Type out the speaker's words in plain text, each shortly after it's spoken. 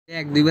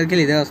এক দুইবার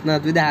খেলি দেওয়াস না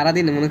তুই হারা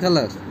দিন মনে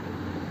খেলস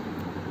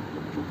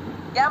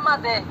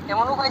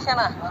এমন উপাইছে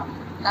না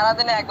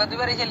সারাদিনে একবার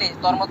দুইবারই খেলি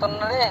তোর মতন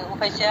রে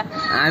উপাইছে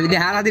আমি তো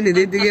হারা দিন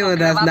দিতে গেম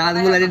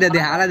নাজমুল আলী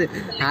দে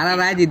হারা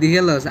রায় দিতে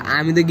খেলস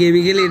আমি তো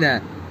গেমই খেলি না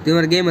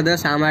তোমার গেম হতে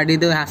আমার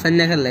দিতে হাসান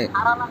না খেললে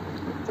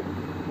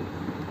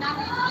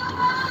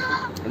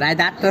রাত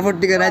 8টা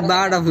থেকে রাত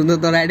 12টা পর্যন্ত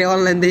তো রাইডে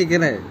অনলাইন দেখি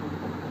কেনে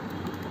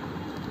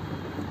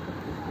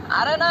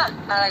আরে না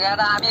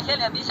আমি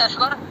খেলি বিশ্বাস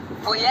কর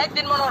ওই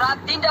একদিন মনে রাত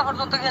 3টা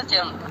পর্যন্ত খেলছি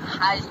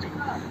হাইস্ট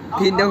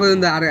 3টা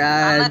পর্যন্ত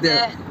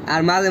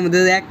আর মাঝে মধ্যে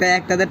একটা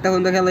 1টা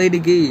পর্যন্ত খেলো এটি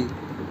কি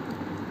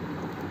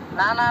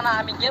না না না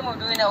আমি গেম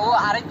ঢুকি না ও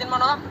আরেকদিন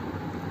মনে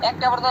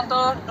 1টা পর্যন্ত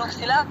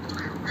ঢুকছিলাম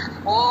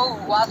ও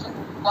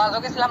ওয়াজ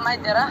গেছিলাম নাই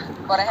যারা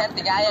পরে হ্যাঁ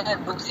থেকে আয়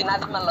ঢুকছি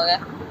নাজিমের লগে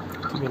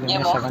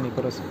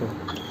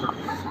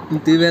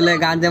তুই বেলে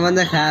গাঞ্জা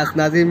মাঞ্জা খাস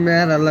নাজিম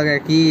মেয়ের লগে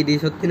কি এটি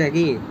সত্যি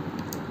নাকি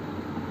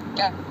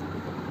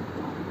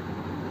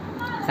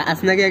খাস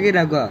নাকি একই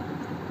রাখো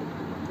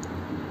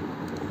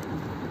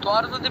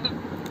তোর যদি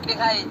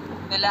খাই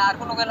তাহলে আর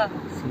কোনো গেল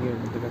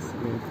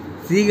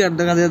সিগারেট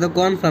দেখা যায় তো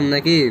কনফার্ম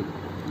নাকি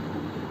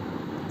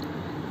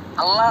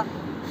আল্লাহ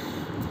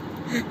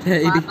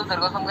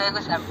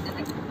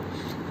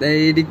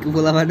এইটি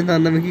পোলা পানি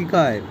তার নামে কি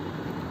কয়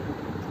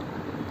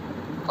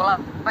পোলা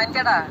পাইন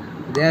কেটা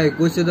দে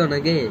কইছে তো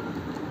নাকি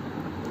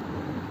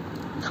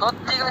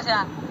সত্যি কইছে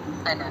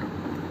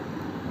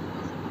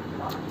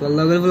তোর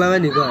লগের পোলা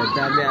পানি কয়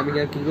তা আমি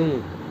কি কমু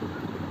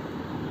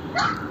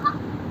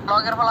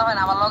লগের পোলা পাইন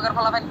আবার লগের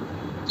পোলা পাইন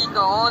কি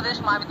কো ও যে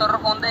সময় আমি তোর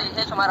ফোন দেই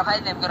সেই সময় আর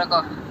ফাইল নেম করে কো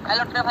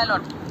পাইলট রে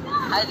পাইলট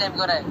ফাইল নেম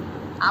করে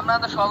আমরা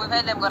তো সবই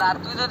ফাইল নেম করে আর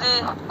তুই যদি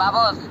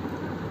বাবস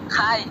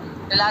খাই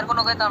তাহলে আর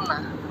কোনো কইতাম না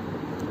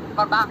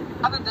আর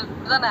ভাবি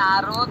জানে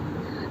আর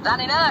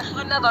জানি না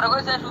সুদিন না ধরে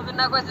কইছে সুদিন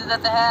না কইছে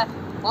যাতে হ্যাঁ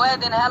ওই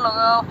দিন হ্যাঁ লগ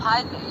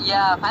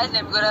ফাইল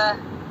নেম করে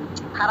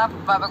খারাপ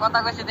ভাবে কথা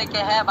কইছে দেখে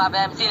হ্যাঁ বাবে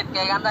আমি সিট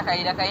কে গান্দা খাই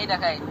এটা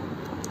খাই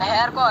হ্যাঁ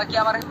আর কয় কি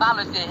আমার ভালো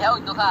হইছে হ্যাঁ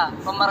ওই তো খা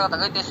তোমার কথা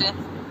কইতেছে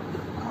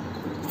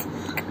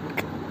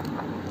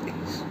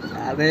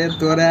আরে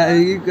তোরা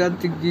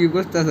কি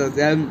করতেছ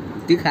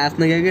তুই খাস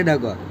না কে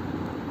ডাকো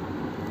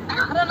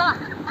আরে না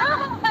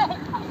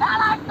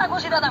একটা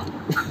খুশি দাদা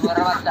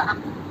ওরে বাচ্চা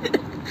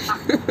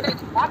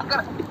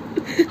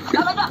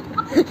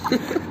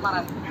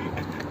মারান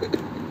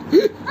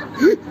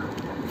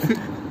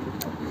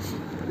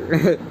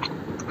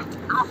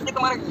আপনি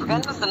তোমার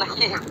গান করছ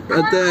নাকি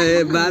আচ্ছা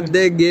বাদ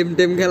দে গেম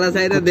টেম খেলা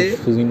চাইরা দে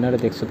সুজিনারে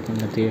দেখছ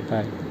কিনা তুই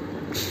খায়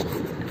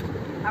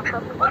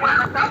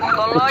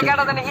তোলো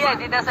কাটা জানি হিয়া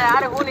দিতেছে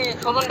আরে হুনি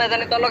সুজন ভাই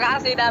জানি তোলো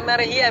আছে এটা আমার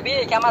হিয়া বি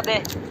কেমা দে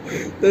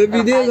তো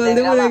ভিডিও কল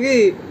দেব নাকি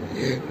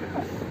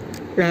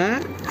হ্যাঁ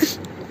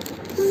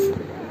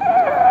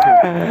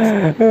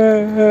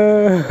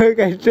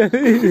কাইটা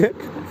দিছে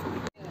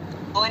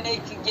ওই নেই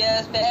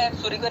গ্যাস তে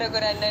চুরি করে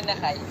করে না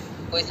খাই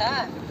পয়সা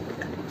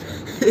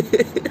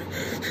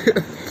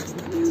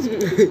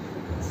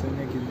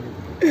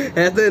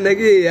এত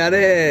নাকি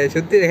আরে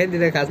সত্যি রেখে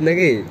দিলে খাস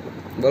নাকি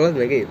বলস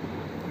নাকি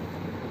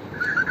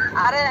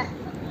আরে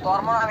তোর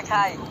মন আমি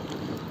খাই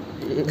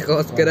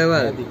কস করে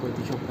আবার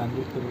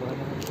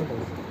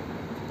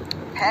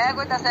হ্যাঁ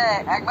কইতাছে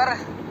একবার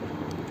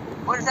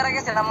পরিচয়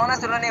গেছে না মনে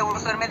ছিল নি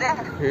উড়সের মেদে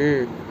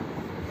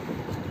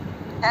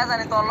হ্যাঁ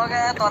জানি তোর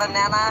লগে তোর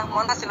নেনা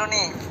মনে ছিল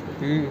নি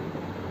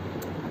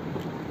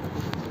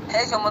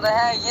এই সময়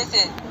হ্যাঁ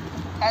গেছে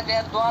হ্যাঁ যে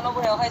দোয়ানো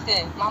বই খাইছে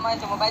মামা এই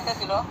সময় বাইতে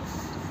ছিল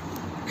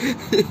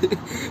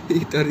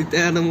ইতরিতে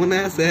মনে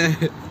আছে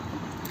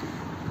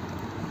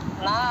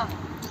না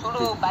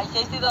শুরু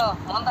বাইকেছি তো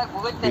মনটা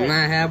ঘুরতে না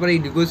হ্যাঁ আবার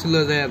ইডি কইছিল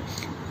যে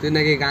তুই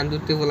নাকি গান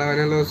ধরতে বলা হয়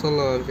না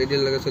চলো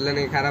সেটির লগে চলে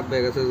নাকি খারাপ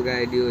হয়ে গেছে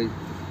গাইডি ওই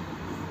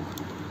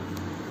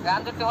গান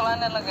ধরতে বলা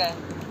না লাগে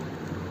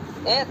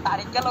এ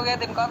তারিখকে লগে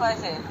দিন কথা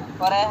হইছে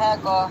পরে হ্যাঁ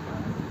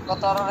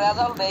তোর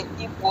রেজাল্ট দেখ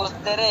কি পোস্ট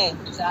দে রে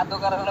সাধু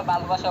কারণে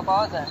ভালোবাসা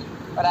পাওয়া যায়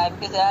পরে আমি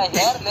কি যাই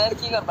হেয়ার লেয়ার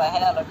কি করবা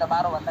হ্যাঁ একটা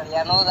 12 বাতার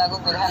ইয়ানো জাগু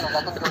দূর হ্যাঁ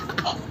জাগু দূর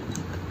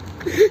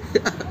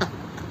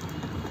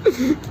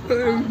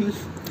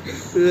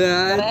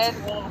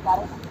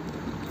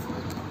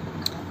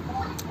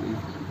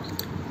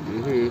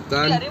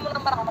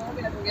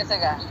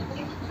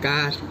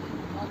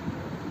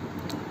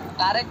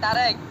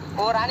তারেক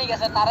ও রানী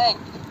গেছে তারেক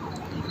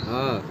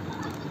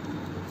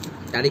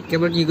তারিখ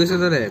কেবল কি কইছে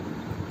তোরে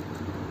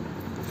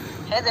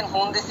সেদিন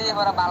ফোন দিছি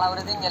পরে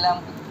বালাউরে দিন গেলাম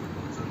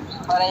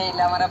পরে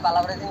আমার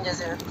বালাউরে দিন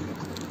গেছে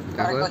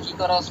কি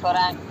করস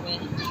করে আমি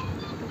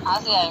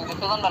আসি আমি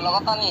সুজন ভালো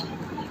কথা নি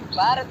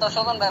বারে তো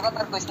সুজন ভাই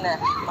কথা কইস না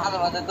মাঝে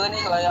মাঝে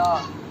দৈনিক হয়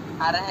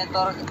আরে হে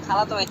তোর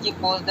খালা তো কি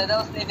পোস্ট দে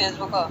দাও নি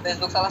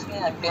ফেসবুক চালাস নি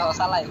আমি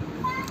চালাই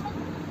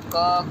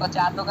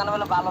চার দোকানে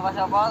বলে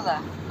ভালোবাসা পাওয়া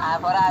যায় আর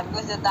পরে আমি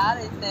কইছে তার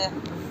ইতে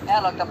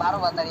হ্যাঁ একটা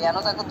 12 বাতার ইয়ানো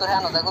থাকো তোর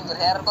হ্যাঁ থাকো তোর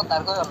হেয়ার কথা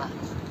আর কইও না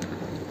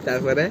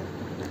তারপরে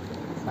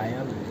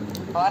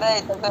পরে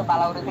তো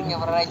বালাউরে দিন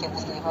পরে রাখে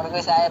দিছি পরে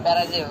কইছে আয়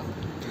বেড়া যেও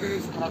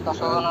তো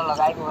সুজন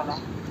লাগাই বলে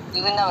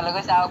দুদিন না বলে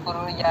কইছে আও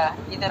করব ইয়া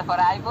ঈদের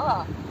পরে আইবো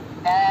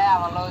হ্যাঁ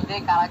আমার লোক যে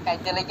কারা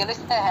কাইতে লেগে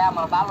গেছে হ্যাঁ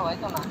আমার ভালো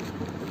হইতো না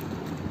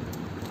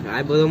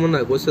আই বলো মনে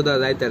হয় কোসো দা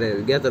যাইতারে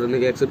গিয়া তোর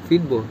নাকি 100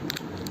 ফিটবো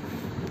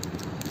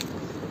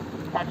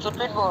 100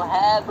 ফিটবো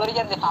হ্যাঁ গড়ি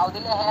কেন ফাউ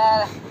দিলে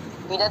হ্যাঁ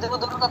দুইটা দেবো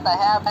দূর কথা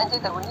হ্যাঁ বাইতে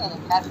থাকো নি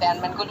হ্যাঁ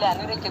ফ্যানম্যান করলে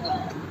আনি রেখে দিন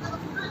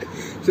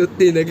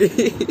সত্যি নাকি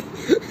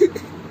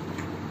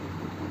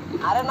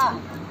আরে না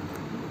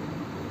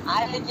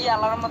আইলে কি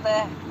আল্লাহর মতে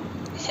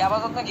সেবা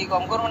যত্ন কি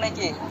কম করবো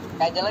নাকি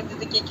কাজে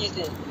লাগতে কি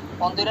কিছে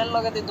অন্তরের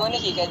লগে তুই দই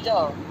নাকি কাজ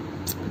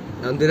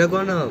অন্তরে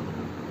কোন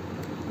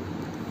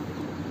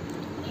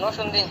নো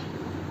শুনদি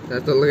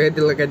তোর লগে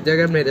কাজ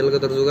জায়গা মেয়েদের লগে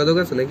তোর যোগাযোগ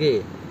আছে নাকি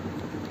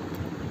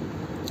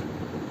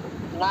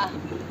না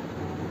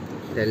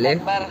তাহলে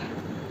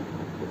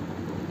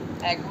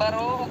একবার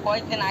ও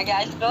কয়েকদিন আগে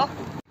আসলো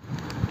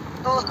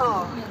তো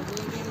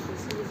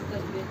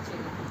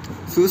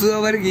সুসু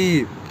আবার কি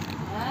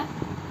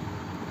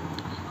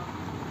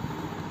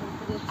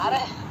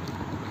আরে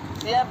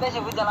সিয়া বেশি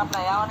বুঝলাম না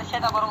এখন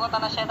সেটা বড় কথা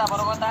না সেটা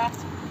বড় কথা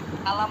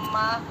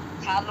আলাম্মা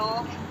খালু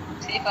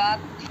সিফাত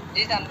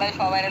জিসান ভাই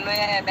সবাই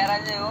লয়ে বেড়া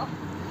যাও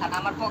আর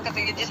আমার পক্ষ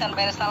থেকে জিসান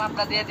ভাইয়ের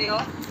সালামটা দিয়ে দিও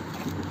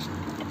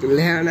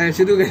লেনা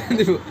শুরু করে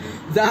দিব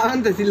যাওয়ান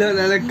তো ছিল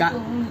না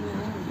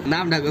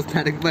নাম ডাকস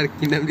আরেকবার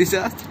কি নাম দিছ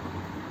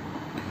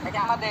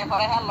আমাদের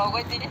পরে হ্যাঁ লগ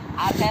হইতি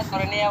আর হ্যাঁ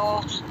ধরে নিয়ে ও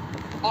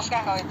পোস্কা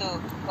হয়তো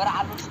ওরা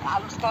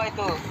আলুস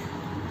হয়তো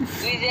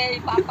তুই যে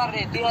পাপার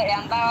রে তুই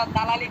এন্দা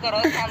দালালি করো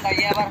ঠান্ডা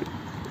গিয়ে আবার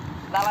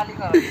দালালি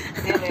করো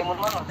এমন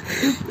মানুষ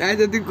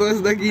আচ্ছা তুই কোস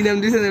দা কি নাম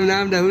দিছ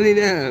নামটা শুনি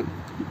না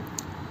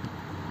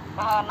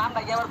নামটা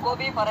গিয়ে আবার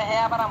কবি পরে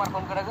হ্যাঁ আবার আমার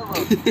ফোন করে কবো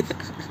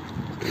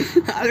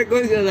আরে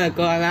কোন না ক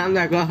নাম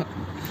না ক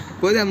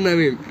কোথাম না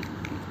আমি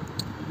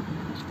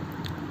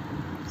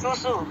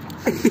সুসু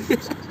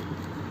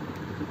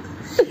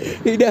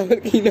এটা আবার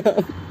কি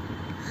নাম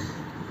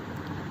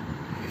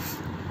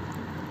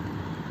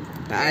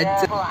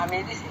আচ্ছা আমি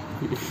দিছি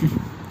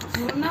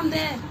তোর নাম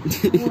দে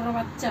ওর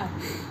বাচ্চা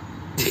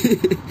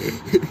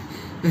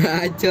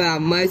আচ্ছা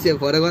আম্মা এসে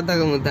পরে কথা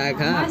কম থাক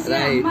হ্যাঁ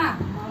রাইট আম্মা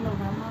ভালো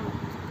ভালো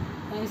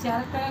এই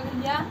 4 টাকা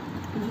দিয়া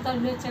জুতা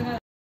বেচে